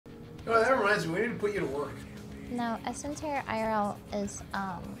Oh, that reminds me. We need to put you to work. No, Esfand's hair IRL is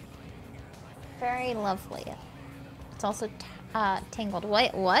very lovely. It's also tangled.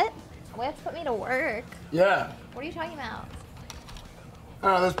 Wait, what? We have to put me to work. Yeah. What are you talking about? I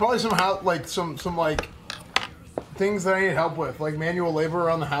don't know. There's probably some things that I need help with, like manual labor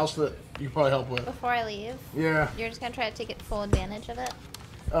around the house that you can probably help with. Before I leave? Yeah. You're just gonna try to take full advantage of it?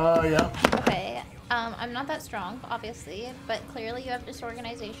 Yeah. Okay. I'm not that strong, obviously, but clearly you have a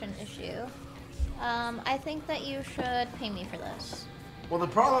disorganization issue. I think that you should pay me for this. Well, the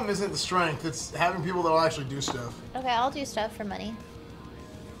problem isn't the strength; it's having people that will actually do stuff. Okay, I'll do stuff for money.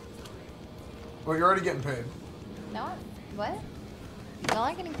 Well, you're already getting paid. No? What? Y'all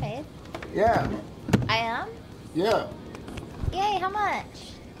are getting paid? Yeah. I am? Yeah. Yay, how much?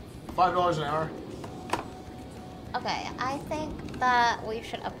 $5 an hour. Okay, I think that we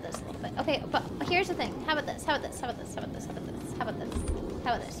should up this a little bit. Okay, but here's the thing. How about this? How about this? How about this? How about this? How about this? How about this?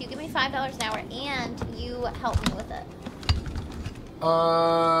 How about this? You give me $5 an hour and you help me with it.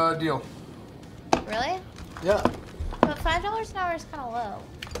 Deal. Really? Yeah. But $5 an hour is kind of low.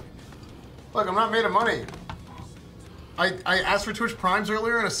 Look, I'm not made of money. I asked for Twitch Primes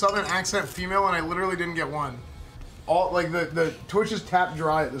earlier in a southern accent female, and I literally didn't get one. The Twitch is tapped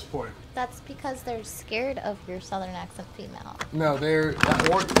dry at this point. That's because they're scared of your southern accent female. No,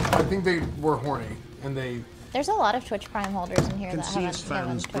 I think they were horny, and they... There's a lot of Twitch Prime holders in here Can that see haven't Esfand's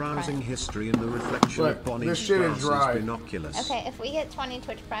given Twitch browsing Prime. history in the reflection Look, upon this each shit is browser's dry. binoculars. Okay, if we get 20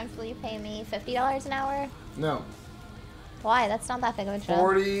 Twitch Primes, will you pay me $50 an hour? No. Why? That's not that big of a jump.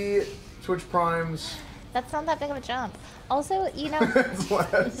 40 Twitch Primes. That's not that big of a jump. Also, you know... It's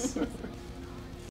less.